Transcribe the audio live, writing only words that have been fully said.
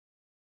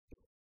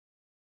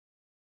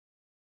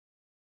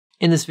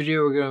In this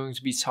video, we're going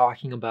to be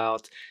talking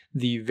about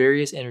the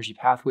various energy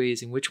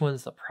pathways and which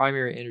one's the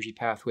primary energy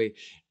pathway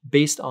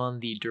based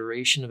on the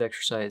duration of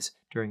exercise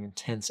during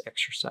intense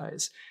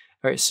exercise.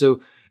 All right,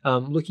 so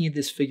looking at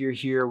this figure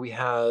here, we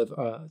have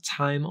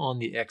time on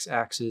the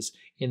x-axis,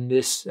 and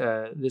this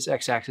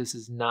x-axis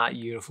is not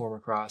uniform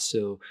across.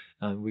 So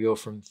we go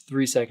from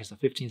 3 seconds to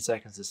 15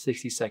 seconds to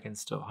 60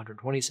 seconds to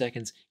 120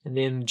 seconds, and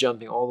then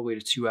jumping all the way to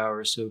 2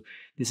 hours. So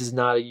this is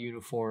not a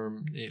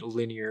uniform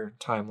linear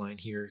timeline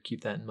here.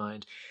 Keep that in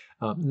mind.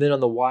 Then on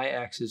the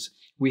y-axis,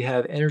 we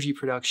have energy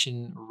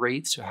production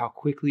rates, so how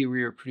quickly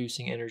we are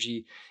producing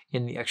energy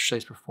in the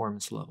exercise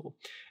performance level.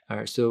 All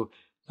right, so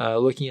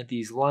looking at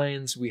these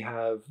lines, we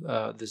have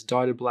this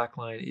dotted black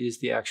line is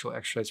the actual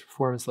exercise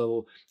performance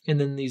level, and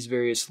then these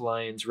various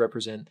lines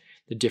represent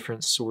the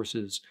different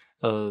sources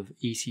of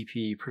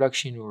ATP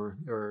production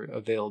or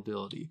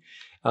availability.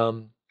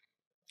 And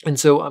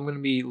so I'm going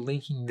to be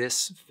linking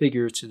this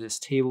figure to this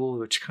table,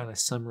 which kind of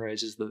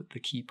summarizes the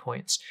key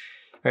points.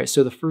 All right,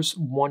 so the first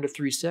 1 to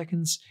 3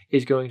 seconds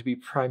is going to be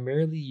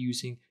primarily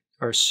using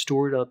our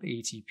stored up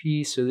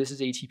ATP. So this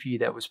is ATP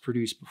that was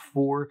produced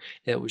before,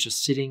 that was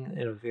just sitting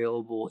and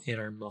available in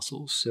our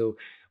muscles. So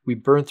we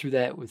burn through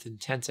that with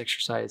intense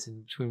exercise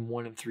in between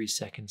 1 and 3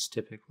 seconds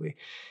typically.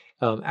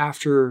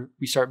 After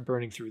we start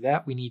burning through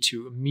that, we need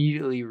to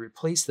immediately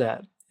replace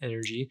that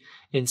energy.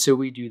 And so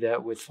we do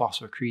that with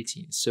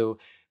phosphocreatine. So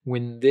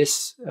when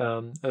this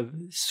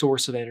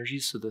source of energy,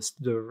 so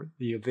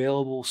the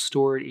available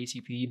stored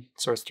ATP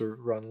starts to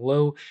run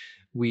low,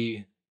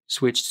 we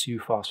switch to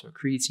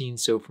phosphocreatine.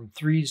 So from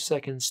 3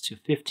 seconds to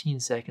 15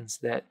 seconds,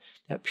 that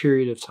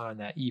period of time,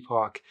 that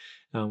EPOC,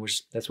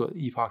 which that's what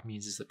EPOC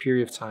means, is the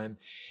period of time,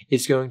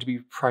 is going to be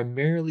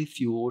primarily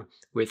fueled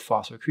with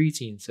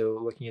phosphocreatine. So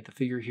looking at the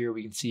figure here,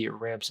 we can see it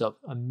ramps up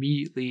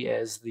immediately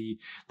as the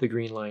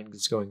green line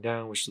is going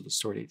down, which is the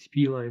stored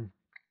ATP line,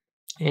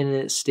 and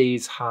it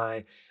stays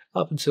high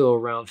up until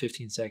around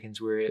 15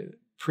 seconds, where it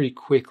pretty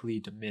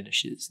quickly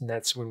diminishes, and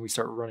that's when we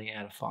start running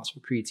out of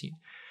phosphocreatine.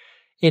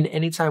 And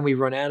anytime we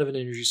run out of an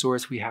energy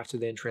source, we have to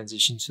then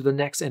transition to the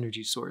next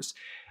energy source.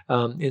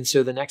 And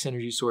so the next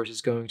energy source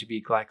is going to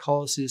be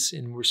glycolysis,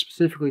 and we're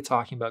specifically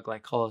talking about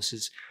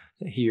glycolysis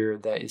here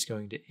that is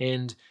going to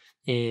end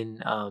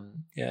in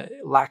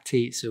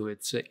lactate. So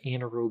it's an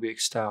anaerobic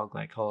style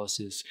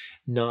glycolysis,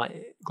 not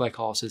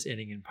glycolysis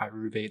ending in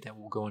pyruvate that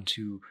will go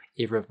into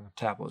aerobic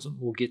metabolism.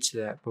 We'll get to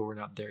that, but we're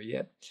not there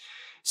yet.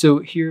 So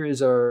here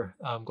is our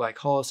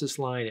glycolysis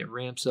line. It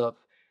ramps up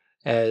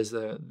as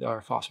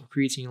our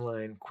phosphocreatine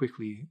line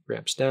quickly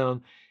ramps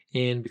down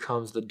and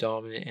becomes the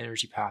dominant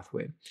energy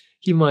pathway.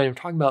 Keep in mind, I'm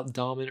talking about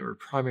dominant or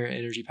primary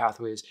energy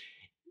pathways.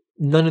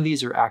 None of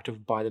these are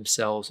active by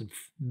themselves and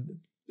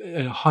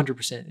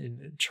 100%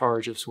 in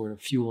charge of sort of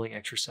fueling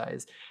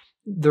exercise.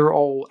 They're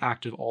all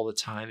active all the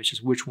time. It's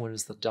just which one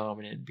is the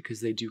dominant,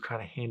 because they do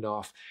kind of hand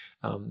off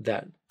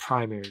that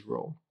primary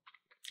role.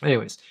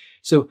 Anyways,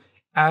 so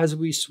as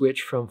we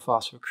switch from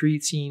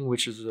phosphocreatine,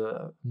 which is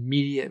an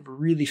immediate,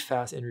 really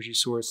fast energy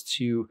source,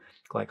 to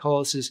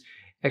glycolysis,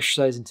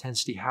 exercise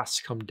intensity has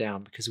to come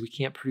down because we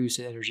can't produce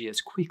energy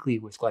as quickly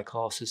with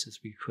glycolysis as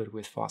we could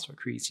with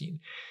phosphocreatine.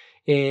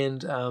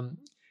 And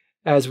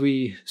as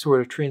we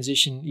sort of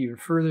transition even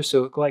further,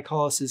 so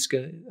glycolysis,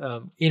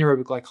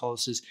 anaerobic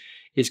glycolysis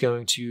is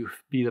going to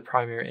be the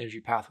primary energy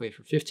pathway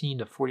for 15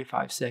 to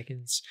 45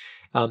 seconds.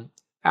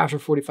 After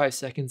 45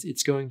 seconds,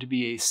 it's going to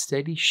be a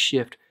steady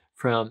shift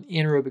from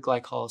anaerobic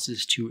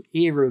glycolysis to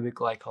aerobic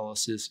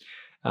glycolysis,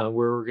 where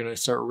we're going to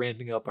start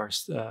ramping up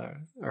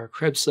our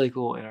Krebs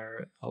cycle and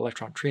our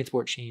electron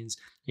transport chains,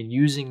 and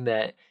using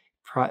that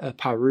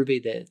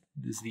pyruvate that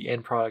is the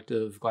end product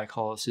of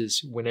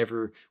glycolysis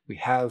whenever we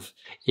have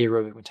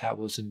aerobic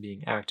metabolism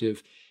being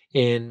active.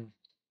 And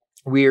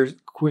we're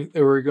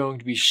going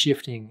to be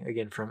shifting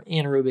again from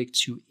anaerobic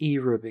to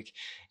aerobic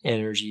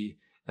energy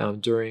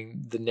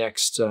during the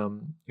next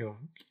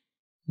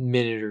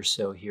minute or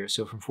so here.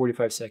 So from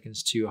 45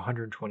 seconds to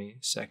 120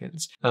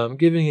 seconds.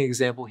 Giving an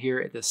example here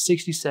at the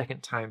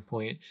 60-second time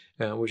point,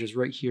 which is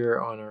right here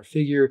on our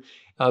figure,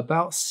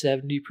 about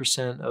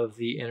 70% of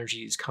the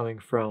energy is coming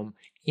from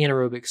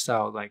anaerobic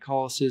style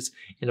glycolysis,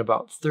 and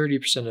about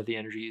 30% of the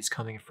energy is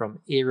coming from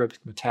aerobic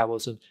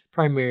metabolism,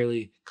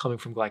 primarily coming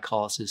from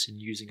glycolysis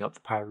and using up the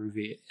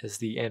pyruvate as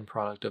the end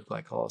product of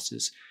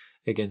glycolysis,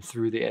 again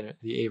through the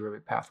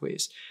aerobic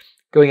pathways.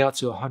 Going out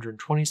to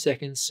 120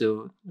 seconds,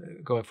 so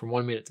going from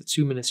 1 minute to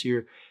 2 minutes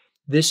here,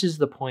 this is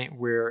the point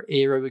where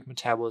aerobic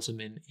metabolism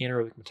and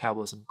anaerobic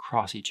metabolism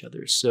cross each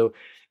other. So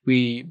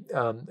we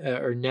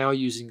are now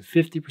using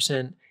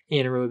 50%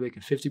 anaerobic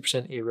and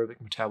 50%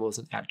 aerobic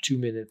metabolism at 2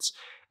 minutes.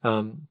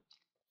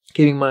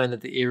 Keeping in mind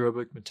that the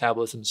aerobic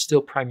metabolism is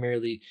still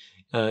primarily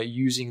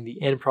using the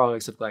end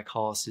products of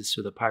glycolysis,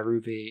 so the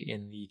pyruvate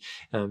and the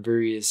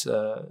various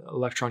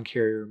electron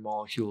carrier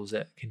molecules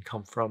that can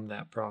come from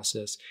that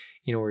process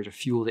in order to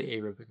fuel the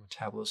aerobic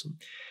metabolism.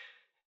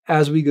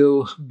 As we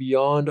go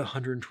beyond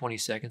 120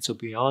 seconds, so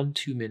beyond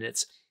 2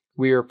 minutes,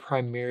 we are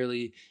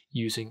primarily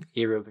using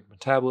aerobic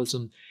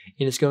metabolism,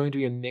 and it's going to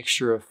be a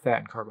mixture of fat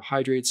and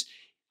carbohydrates.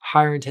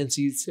 Higher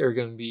intensities are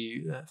going to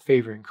be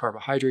favoring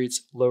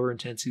carbohydrates. Lower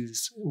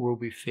intensities will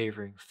be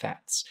favoring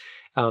fats.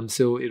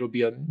 So it'll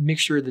be a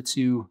mixture of the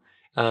two.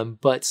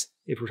 But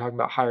if we're talking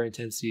about higher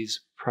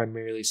intensities,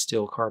 primarily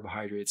still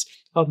carbohydrates,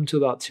 up until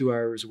about 2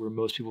 hours, where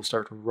most people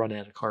start to run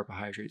out of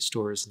carbohydrate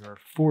stores and are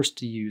forced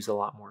to use a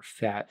lot more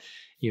fat.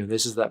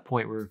 This is that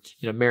point where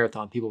in a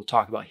marathon, people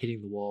talk about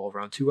hitting the wall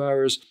around 2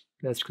 hours.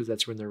 That's because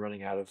that's when they're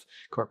running out of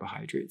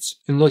carbohydrates.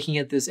 And looking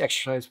at this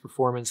exercise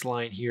performance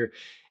line here,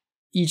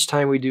 each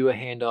time we do a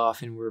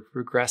handoff and we're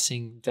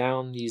progressing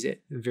down these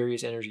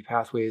various energy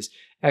pathways,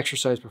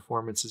 exercise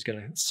performance is going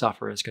to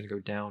suffer. It's going to go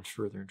down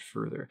further and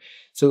further.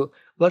 So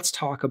let's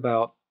talk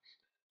about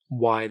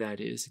why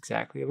that is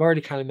exactly. I've already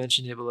kind of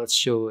mentioned it, but let's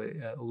show it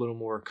a little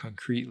more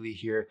concretely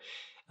here.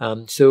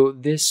 So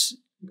this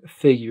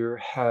figure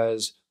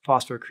has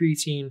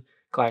phosphocreatine,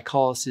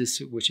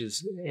 glycolysis, which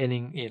is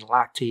ending in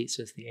lactate,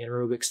 so it's the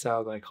anaerobic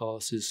style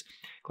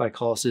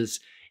glycolysis,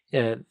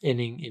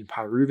 ending in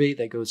pyruvate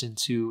that goes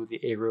into the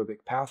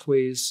aerobic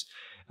pathways.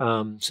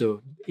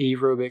 So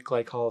aerobic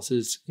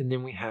glycolysis, and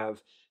then we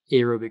have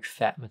aerobic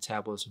fat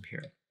metabolism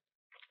here.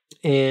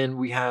 And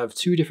we have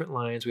two different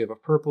lines. We have a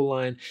purple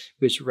line,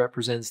 which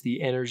represents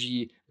the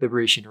energy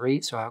liberation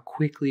rate, so how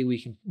quickly we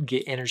can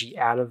get energy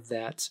out of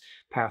that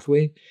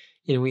pathway.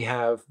 And we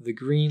have the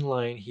green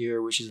line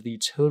here, which is the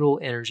total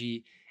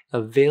energy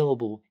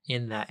available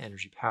in that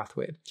energy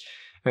pathway.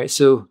 All right,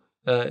 so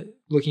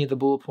looking at the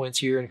bullet points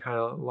here and kind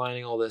of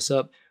lining all this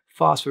up,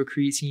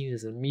 phosphocreatine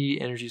is an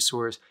immediate energy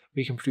source.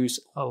 We can produce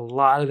a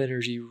lot of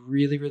energy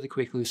really, really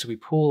quickly. So we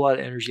pull a lot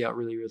of energy out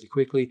really, really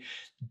quickly.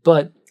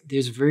 But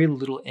there's very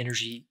little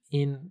energy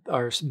in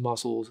our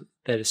muscles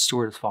that is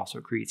stored as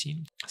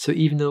phosphocreatine. So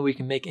even though we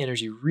can make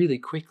energy really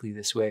quickly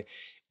this way,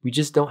 we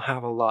just don't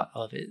have a lot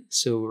of it.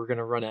 So we're going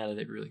to run out of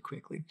it really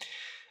quickly.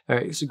 All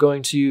right, so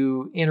going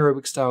to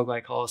anaerobic style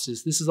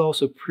glycolysis, this is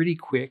also pretty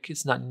quick.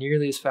 It's not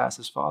nearly as fast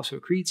as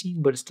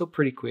phosphocreatine, but it's still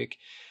pretty quick.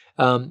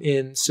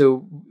 And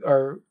so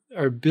our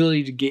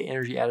ability to get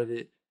energy out of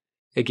it,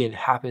 again,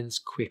 happens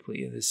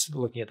quickly. This,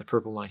 looking at the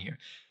purple line here.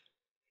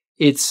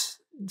 It's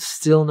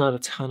still not a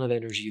ton of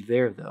energy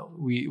there, though.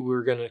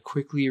 We're going to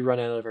quickly run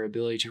out of our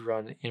ability to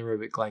run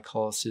anaerobic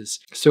glycolysis.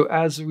 So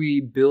as we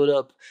build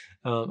up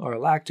our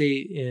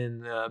lactate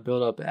and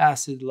build up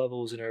acid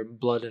levels in our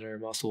blood and our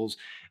muscles,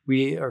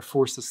 we are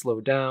forced to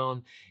slow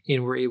down,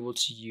 and we're able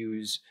to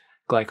use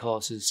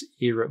glycolysis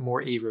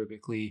more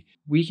aerobically.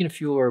 We can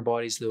fuel our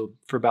bodies, though,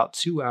 for about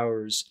 2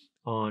 hours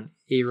on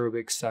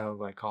aerobic style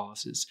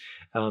glycolysis.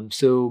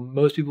 So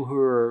most people who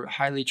are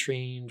highly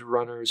trained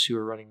runners who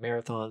are running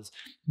marathons,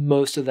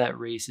 most of that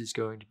race is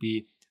going to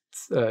be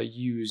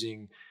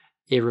using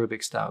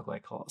aerobic style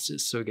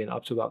glycolysis. So again,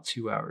 up to about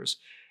 2 hours.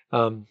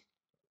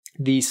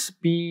 The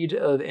speed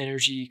of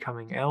energy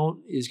coming out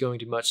is going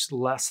to be much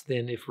less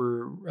than if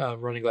we're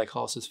running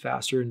glycolysis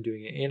faster and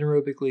doing it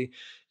anaerobically,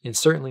 and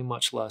certainly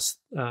much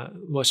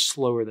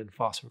slower than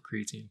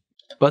phosphocreatine.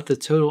 But the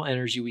total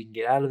energy we can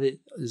get out of it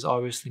is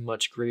obviously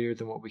much greater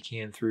than what we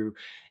can through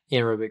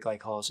anaerobic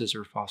glycolysis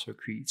or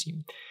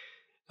phosphocreatine.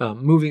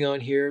 Moving on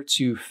here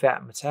to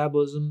fat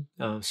metabolism.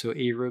 So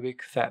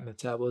aerobic fat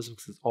metabolism,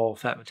 because all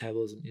fat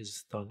metabolism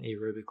is done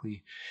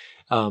aerobically.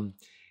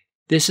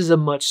 This is a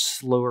much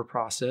slower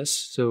process,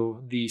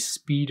 so the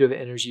speed of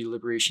energy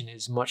liberation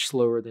is much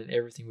slower than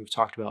everything we've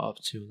talked about up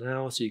to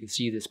now. So you can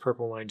see this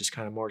purple line just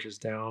kind of marches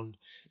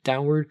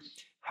downward.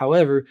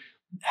 However,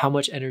 how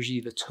much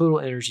energy, the total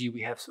energy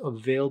we have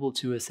available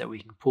to us that we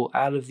can pull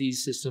out of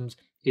these systems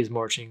is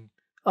marching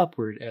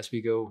upward as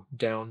we go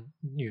down,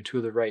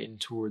 to the right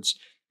and towards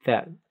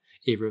fat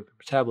aerobic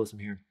metabolism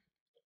here.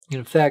 And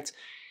in fact,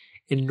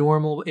 a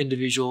normal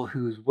individual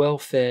who's well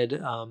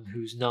fed,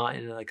 who's not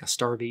in like a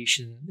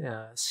starvation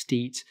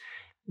state,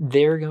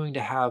 they're going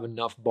to have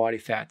enough body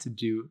fat to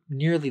do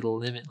nearly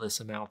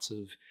limitless amounts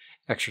of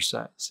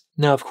exercise.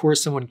 Now, of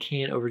course, someone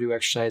can overdo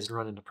exercise and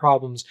run into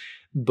problems,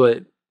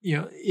 but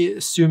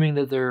assuming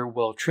that they're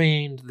well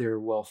trained, they're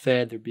well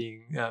fed, they're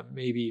being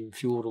maybe even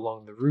fueled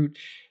along the route,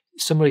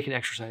 somebody can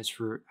exercise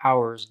for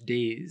hours,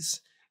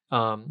 days,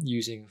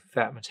 using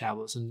fat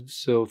metabolism.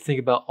 So think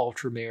about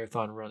ultra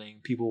marathon running.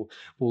 People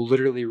will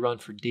literally run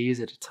for days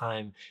at a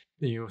time,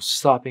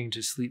 stopping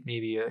to sleep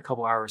maybe a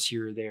couple hours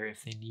here or there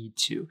if they need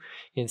to.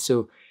 And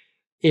so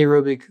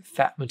aerobic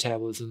fat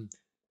metabolism,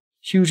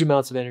 huge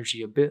amounts of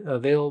energy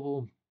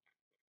available.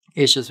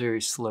 It's just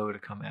very slow to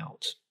come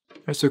out.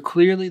 So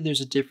clearly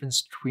there's a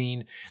difference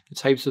between the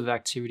types of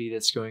activity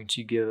that's going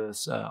to give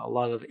us a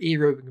lot of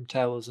aerobic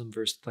metabolism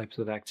versus types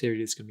of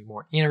activity that's going to be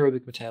more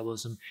anaerobic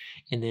metabolism,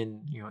 and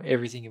then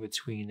everything in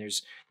between.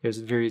 There's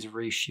various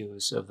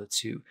ratios of the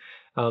two.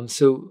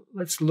 So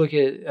let's look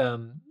at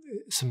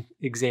some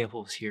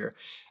examples here.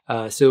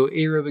 So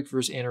aerobic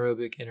versus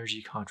anaerobic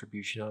energy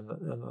contribution.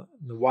 On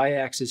the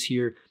y-axis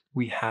here,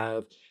 we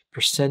have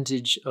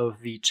percentage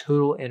of the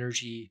total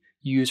energy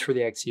used for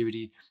the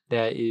activity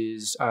that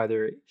is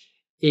either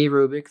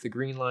aerobic, the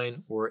green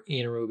line, or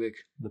anaerobic,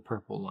 the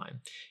purple line.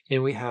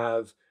 And we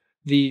have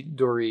the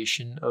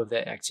duration of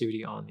that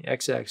activity on the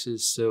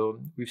x-axis. So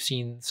we've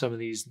seen some of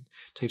these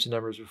types of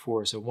numbers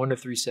before. So 1 to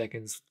 3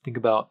 seconds. Think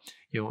about,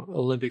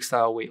 Olympic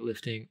style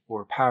weightlifting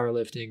or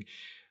powerlifting.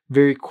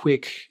 Very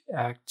quick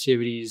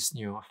activities,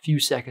 a few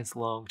seconds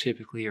long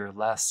typically or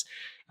less.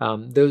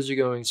 Those are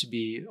going to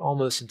be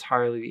almost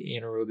entirely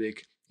anaerobic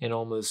and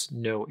almost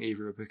no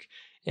aerobic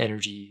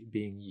energy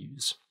being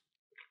used.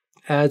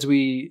 As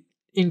we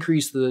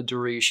increase the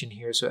duration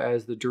here, so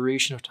as the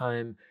duration of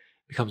time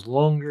becomes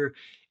longer,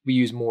 we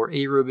use more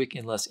aerobic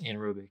and less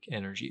anaerobic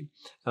energy.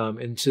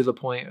 And to the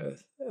point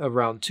of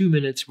around 2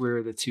 minutes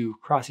where the two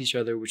cross each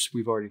other, which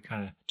we've already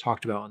kind of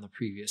talked about on the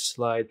previous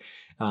slide.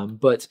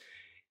 But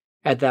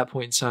at that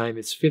point in time,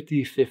 it's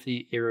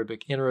 50-50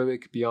 aerobic,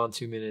 anaerobic. Beyond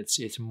 2 minutes,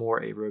 it's more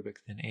aerobic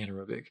than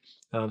anaerobic.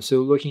 So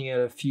looking at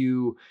a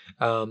few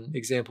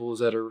examples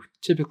that are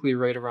typically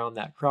right around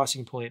that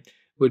crossing point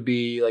would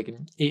be like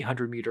an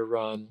 800-meter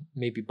run,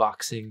 maybe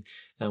boxing.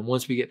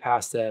 Once we get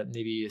past that,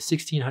 maybe a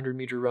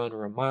 1,600-meter run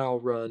or a mile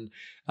run,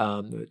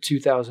 a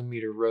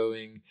 2,000-meter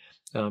rowing,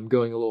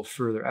 going a little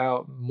further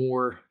out,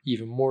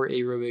 even more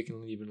aerobic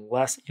and even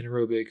less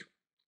anaerobic.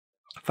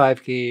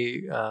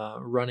 5K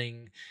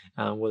running,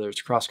 whether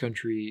it's cross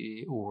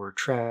country or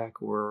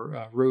track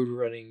or road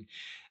running,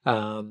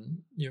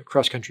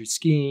 cross country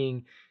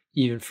skiing,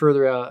 even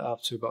further out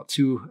up to about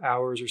 2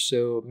 hours or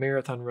so,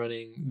 marathon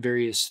running,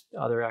 various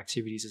other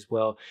activities as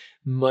well.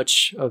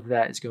 Much of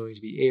that is going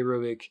to be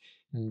aerobic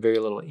and very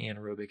little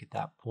anaerobic at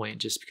that point,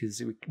 just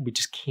because we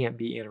just can't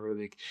be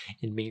anaerobic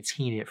and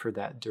maintain it for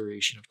that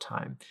duration of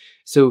time.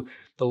 So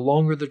the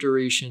longer the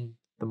duration,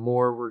 the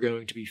more we're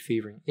going to be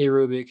favoring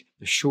aerobic.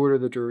 The shorter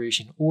the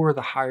duration or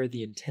the higher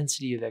the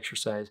intensity of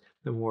exercise,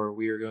 the more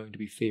we are going to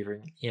be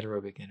favoring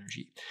anaerobic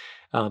energy.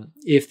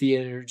 If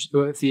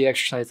the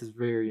exercise is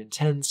very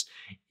intense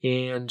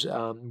and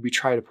we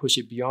try to push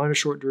it beyond a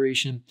short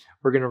duration,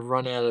 we're going to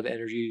run out of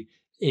energy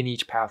in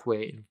each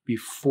pathway and be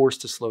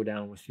forced to slow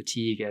down with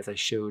fatigue, as I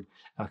showed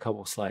a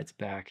couple of slides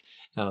back,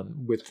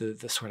 with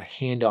the sort of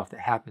handoff that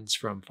happens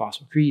from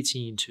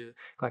phosphocreatine to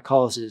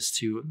glycolysis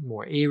to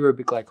more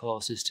aerobic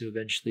glycolysis to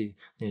eventually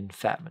then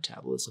fat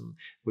metabolism,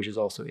 which is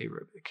also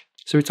aerobic.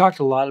 So we talked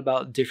a lot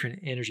about different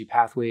energy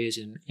pathways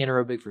and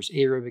anaerobic versus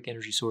aerobic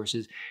energy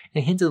sources,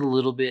 and hinted a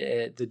little bit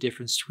at the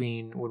difference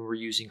between when we're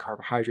using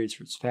carbohydrates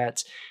versus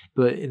fats.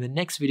 But in the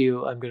next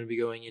video, I'm going to be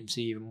going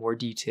into even more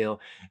detail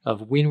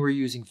of when we're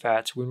using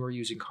fats, when we're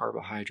using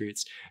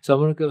carbohydrates. So I'm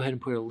going to go ahead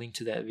and put a link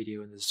to that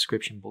video in the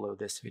description below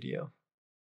this video.